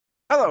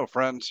Hello,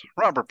 friends.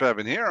 Robert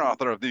Bevan here,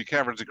 author of the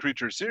Caverns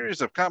Creatures series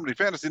of comedy,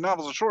 fantasy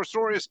novels, and short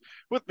stories.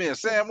 With me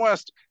is Sam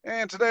West,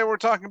 and today we're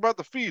talking about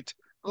the feat,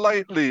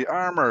 lightly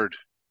armored.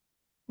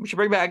 We should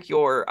bring back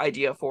your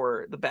idea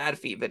for the bad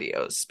feet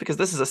videos because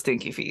this is a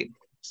stinky feet.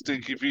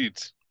 Stinky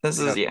feet. This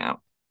is, Yes. yeah.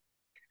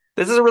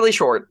 This is really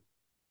short.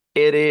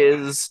 It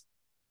is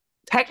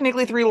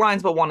technically 3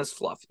 lines, but one is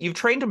fluff. You've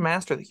trained to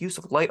master the use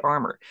of light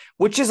armor,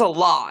 which is a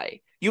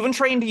lie. You haven't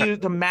trained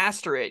to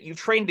master it. You've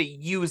trained to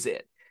use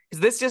it.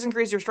 Because this just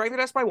increases your strength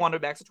test by 1 to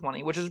max of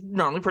 20, which is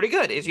normally pretty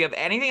good. If you have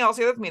anything else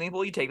here that's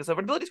meaningful, you take this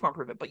over ability score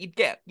improvement, but you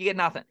get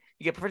nothing.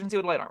 You get proficiency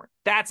with light armor.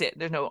 That's it.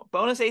 There's no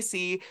bonus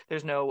AC.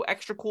 There's no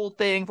extra cool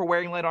thing for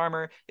wearing light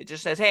armor. It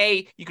just says,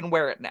 hey, you can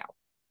wear it now.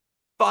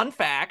 Fun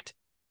fact,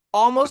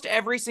 almost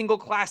every single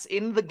class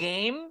in the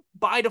game,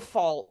 by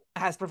default,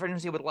 has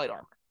proficiency with light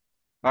armor.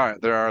 All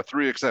right, there are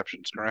 3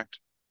 exceptions, correct?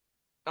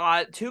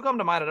 2 come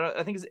to mind.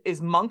 I think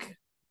is Monk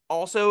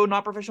also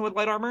not proficient with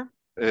light armor?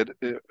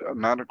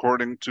 Not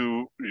according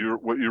to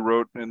what you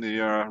wrote in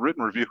the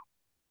written review.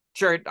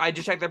 Sure, I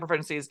just checked their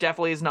proficiencies.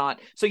 Definitely is not.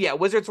 So yeah,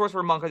 Wizard,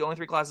 Sorcerer, Monk are the only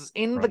 3 classes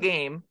in the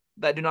game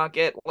that do not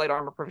get light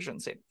armor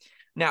proficiency.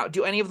 Now,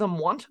 do any of them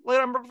want light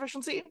armor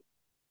proficiency?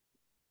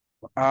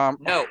 No.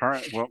 All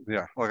right. Well,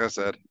 yeah. Like I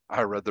said,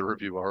 I read the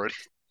review already,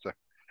 so I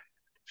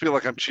feel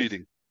like I'm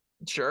cheating.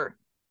 Sure.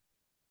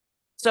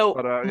 So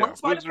But yeah,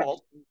 monks by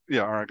default.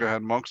 Yeah. All right. Go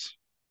ahead, monks.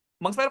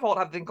 Monks by default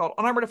have a thing called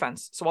unarmored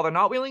defense. So while they're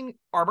not wielding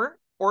armor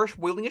or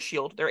wielding a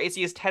shield, their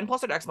AC is 10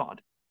 plus their Dex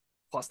mod,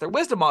 plus their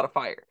Wisdom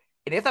modifier.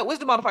 And if that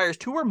Wisdom modifier is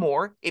 2 or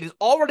more, it is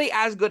already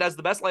as good as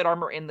the best light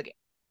armor in the game.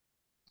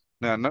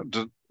 Now, no,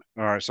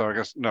 all right. So I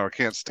guess no, it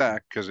can't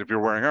stack because if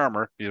you're wearing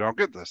armor, you don't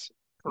get this.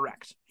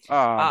 Correct.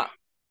 Um,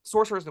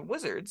 Sorcerers and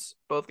wizards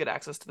both get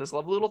access to this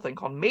lovely little thing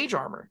called mage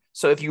armor.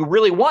 So if you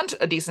really want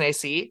a decent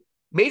AC,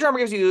 mage armor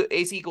gives you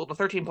AC equal to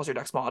 13 plus your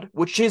Dex mod,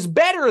 which is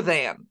better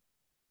than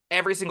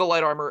every single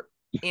light armor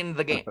in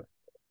the game.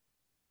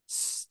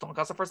 Don't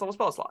cost a first level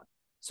spell slot.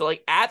 So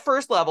like at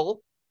first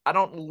level, I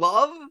don't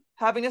love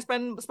having to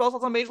spend spell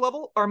slots on mage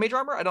level or mage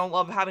armor. I don't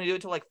love having to do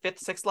it to like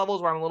 5th, 6th levels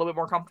where I'm a little bit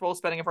more comfortable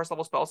spending a first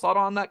level spell slot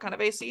on that kind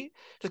of AC,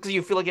 just because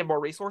you feel like you have more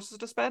resources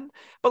to spend.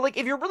 But like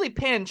if you're really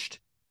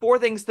pinched, 4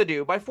 things to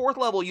do. By 4th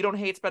level, you don't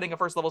hate spending a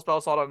first level spell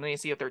slot on an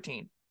AC of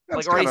 13.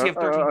 that's Or kind AC of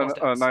of 13 plus a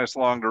Dex. nice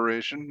long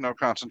duration, no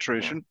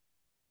concentration.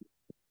 Yeah.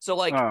 So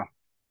like,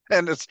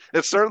 and it's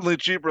certainly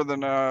cheaper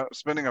than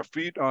spending a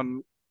feat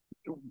on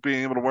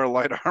being able to wear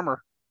light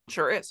armor.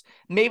 sure is.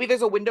 Maybe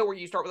there's a window where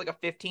you start with like a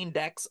 15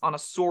 Dex on a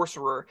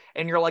sorcerer,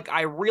 and you're like,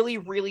 I really,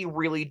 really,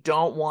 really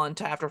don't want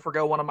to have to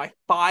forgo one of my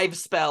 5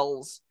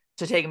 spells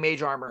to take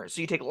mage armor.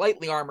 So you take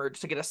lightly armored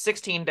to get a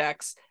 16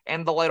 Dex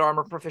and the light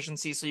armor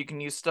proficiency so you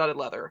can use studded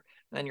leather.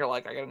 And then you're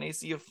like, I got an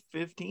AC of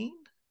 15?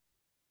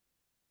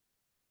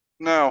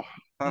 No.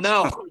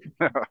 No.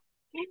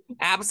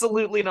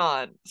 Absolutely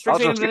not.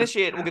 Strict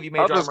Initiate will give you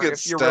mage armor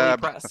if you're really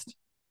pressed.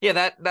 Yeah,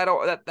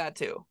 that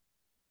too.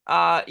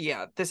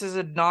 Yeah, this is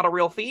not a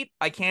real feat.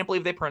 I can't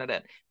believe they printed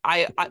it.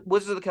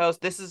 Wizards of the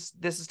Coast, this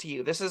is to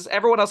you. This is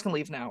everyone else can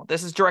leave now.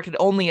 This is directed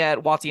only at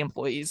WotC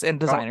employees and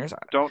designers.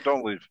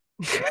 Don't leave.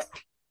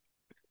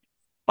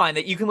 Fine,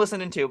 that you can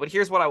listen in too, but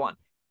here's what I want.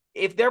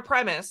 If their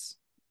premise,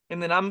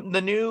 and then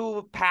the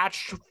new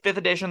patch 5th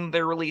edition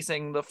they're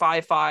releasing, the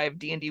 5.5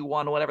 D&D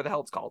 1, whatever the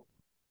hell it's called.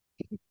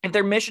 If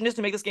their mission is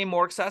to make this game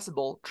more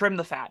accessible, trim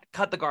the fat,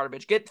 cut the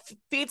garbage, get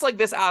feats like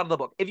this out of the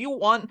book. If you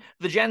want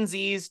the Gen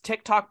Zs,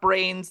 TikTok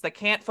brains that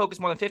can't focus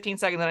more than 15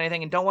 seconds on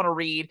anything and don't want to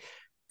read,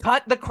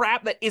 cut the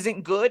crap that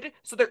isn't good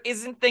so there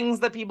isn't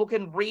things that people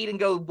can read and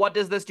go, what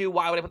does this do?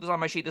 Why would I put this on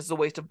my sheet? This is a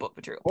waste of book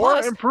material. Or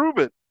plus, improve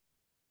it.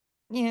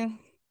 Yeah.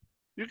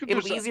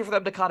 It'll be easier for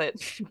them to cut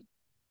it.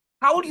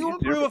 How would you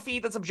improve a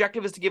feat that's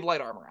objective is to give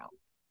light armor out?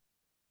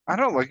 I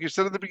don't know, like you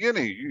said at the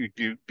beginning,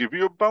 you give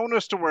you a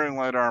bonus to wearing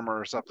light armor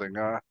or something.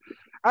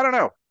 I don't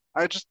know.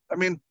 I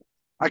mean,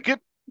 I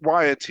get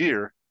why it's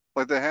here.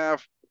 Like they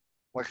have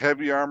like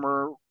heavy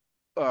armor,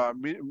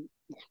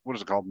 what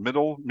is it called?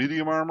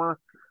 Medium armor,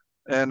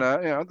 and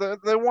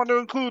they want to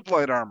include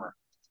light armor.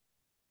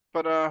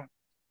 But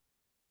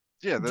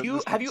yeah.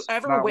 Have you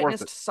ever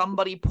witnessed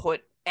somebody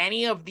put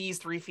any of these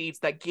 3 feats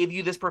that give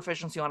you this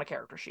proficiency on a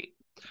character sheet?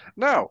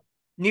 No.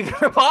 Neither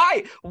have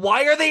I.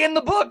 Why are they in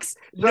the books?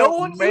 No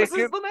one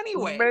uses them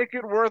anyway. Make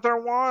it worth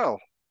our while.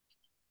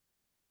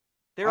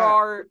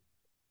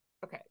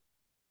 Okay.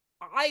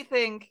 I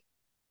think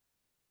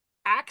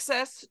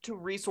access to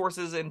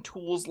resources and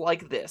tools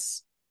like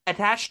this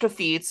attached to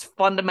feats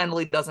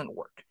fundamentally doesn't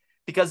work.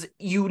 Because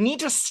you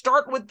need to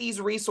start with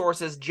these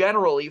resources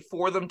generally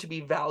for them to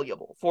be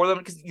valuable.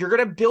 Because you're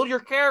going to build your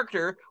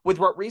character with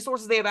what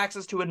resources they have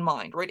access to in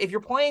mind, right? If you're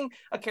playing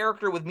a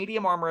character with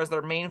medium armor as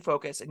their main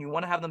focus and you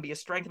want to have them be a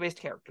strength-based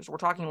character, so we're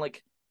talking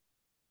like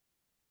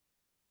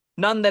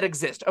none that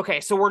exist. Okay,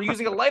 so we're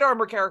using a light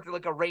armor character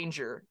like a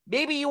ranger.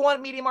 Maybe you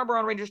want medium armor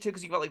on rangers too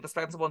because you've got like the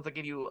defensive ones that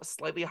give you a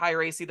slightly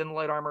higher AC than the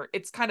light armor.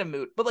 It's kind of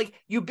moot. But like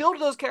you build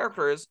those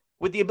characters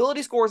with the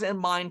ability scores in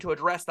mind to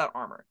address that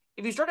armor.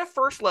 If you start at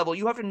first level,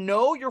 you have to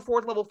know your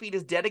fourth level feat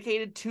is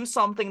dedicated to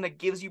something that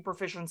gives you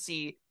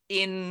proficiency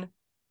in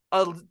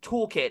a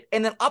toolkit,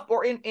 and then up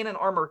or in an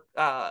armor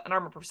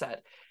per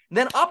set.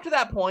 Then up to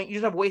that point, you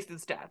just have wasted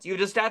stats. You have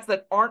just stats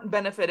that aren't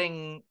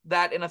benefiting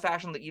that in a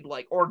fashion that you'd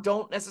like, or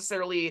don't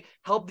necessarily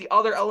help the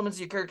other elements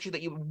of your character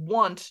that you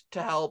want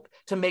to help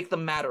to make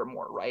them matter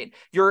more, right?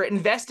 You're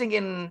investing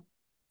in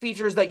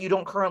features that you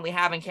don't currently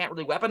have and can't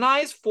really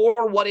weaponize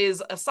for what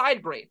is a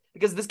side grade,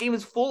 because this game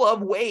is full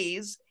of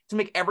ways to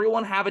make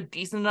everyone have a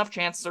decent enough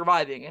chance of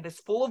surviving, and it's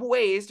full of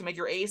ways to make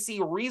your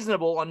AC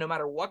reasonable on no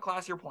matter what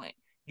class you're playing.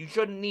 You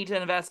shouldn't need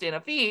to invest in a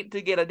feat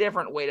to get a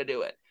different way to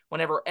do it,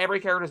 whenever every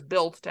character is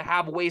built to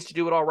have ways to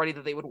do it already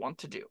that they would want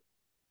to do.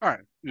 All right,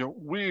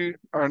 we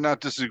are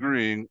not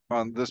disagreeing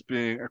on this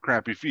being a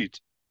crappy feat.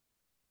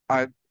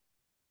 I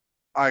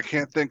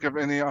can't think of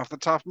any off the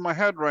top of my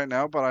head right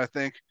now, but I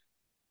think,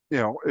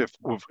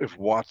 if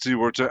WotC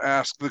were to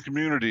ask the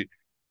community,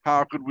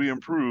 how could we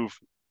improve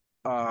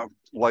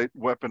lightly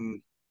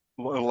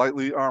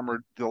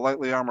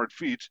armored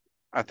feat,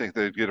 I think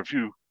they'd get a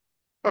few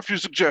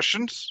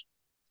suggestions.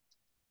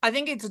 I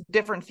think it's a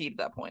different feat at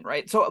that point,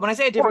 right? So when I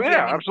say a different feat,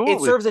 I mean, absolutely.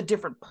 It serves a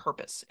different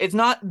purpose. It's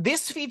not,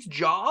 this feat's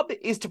job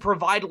is to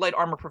provide light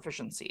armor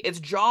proficiency. Its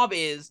job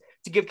is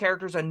to give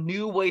characters a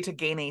new way to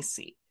gain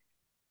AC.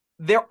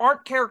 There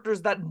aren't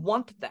characters that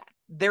want that.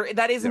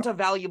 That isn't a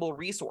valuable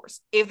resource.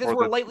 If this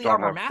were lightly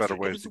armor mastered,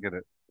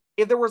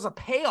 if there was a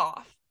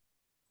payoff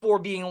for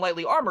being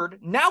lightly armored,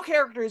 now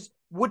characters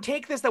would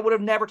take this that would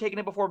have never taken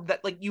it before.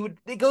 That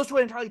it goes to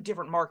an entirely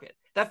different market.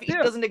 That feat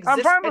doesn't exist.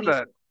 I'm fine with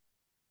that.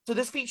 So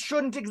this feat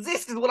shouldn't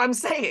exist, is what I'm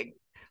saying.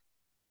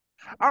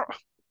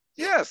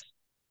 Yes,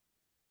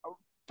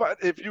 but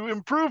if you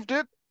improved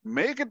it,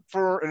 make it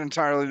for an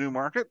entirely new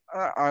market,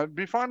 I'd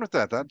be fine with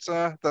that.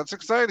 That's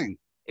exciting.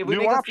 If we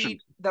make a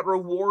feat that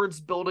rewards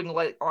building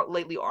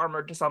lightly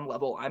armored to some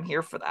level, I'm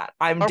here for that.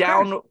 I'm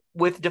down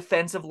with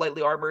defensive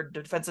lightly armored,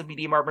 defensive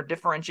medium armored,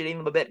 differentiating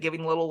them a bit,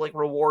 giving little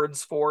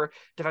rewards for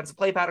defensive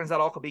play patterns. That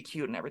all could be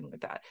cute and everything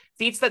like that.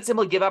 Feats that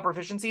simply give up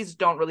proficiencies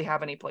don't really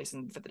have any place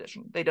in 5th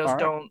edition. They just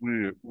don't.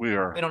 We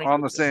are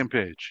on the same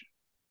page.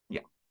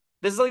 Yeah,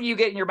 this is something you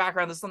get in your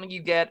background. This is something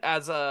you get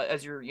as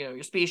your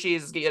your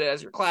species, get it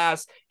as your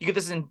class. You get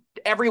this in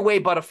every way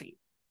but a feat.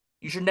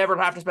 You should never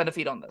have to spend a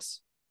feat on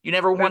this. You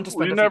never want to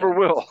spend. You never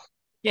will.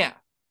 Yeah.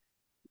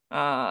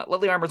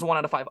 Lightly armor is 1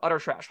 out of 5. Utter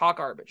trash. Hot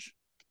garbage.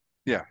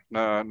 Yeah.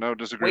 No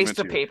disagreement. Waste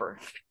of paper.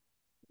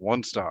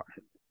 1 star.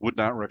 Would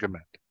not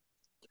recommend.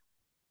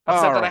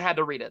 Upset that I had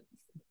to read it.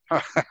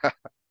 All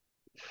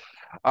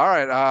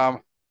right.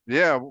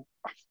 Yeah.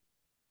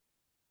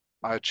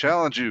 I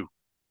challenge you.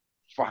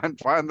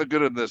 Find the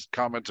good in this,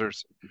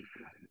 commenters.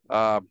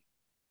 I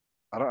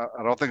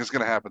don't think it's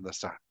going to happen this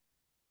time.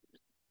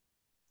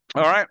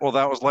 All right. Well,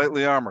 that was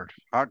lightly armored.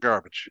 Hot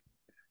garbage.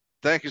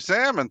 Thank you,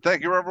 Sam, and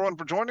thank you, everyone,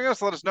 for joining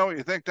us. Let us know what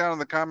you think down in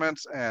the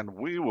comments, and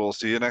we will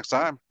see you next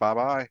time.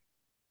 Bye-bye.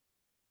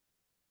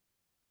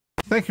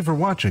 Thank you for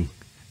watching.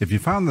 If you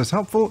found this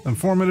helpful,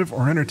 informative,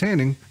 or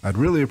entertaining, I'd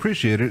really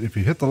appreciate it if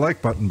you hit the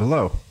like button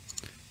below.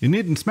 You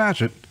needn't smash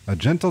it. A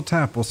gentle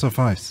tap will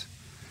suffice.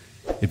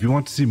 If you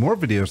want to see more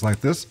videos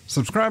like this,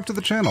 subscribe to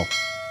the channel.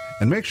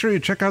 And make sure you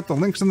check out the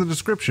links in the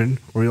description,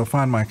 where you'll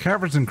find my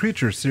Caverns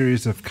Creatures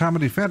series of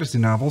comedy fantasy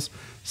novels,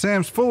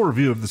 Sam's full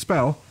review of the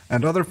spell,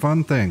 and other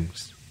fun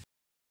things.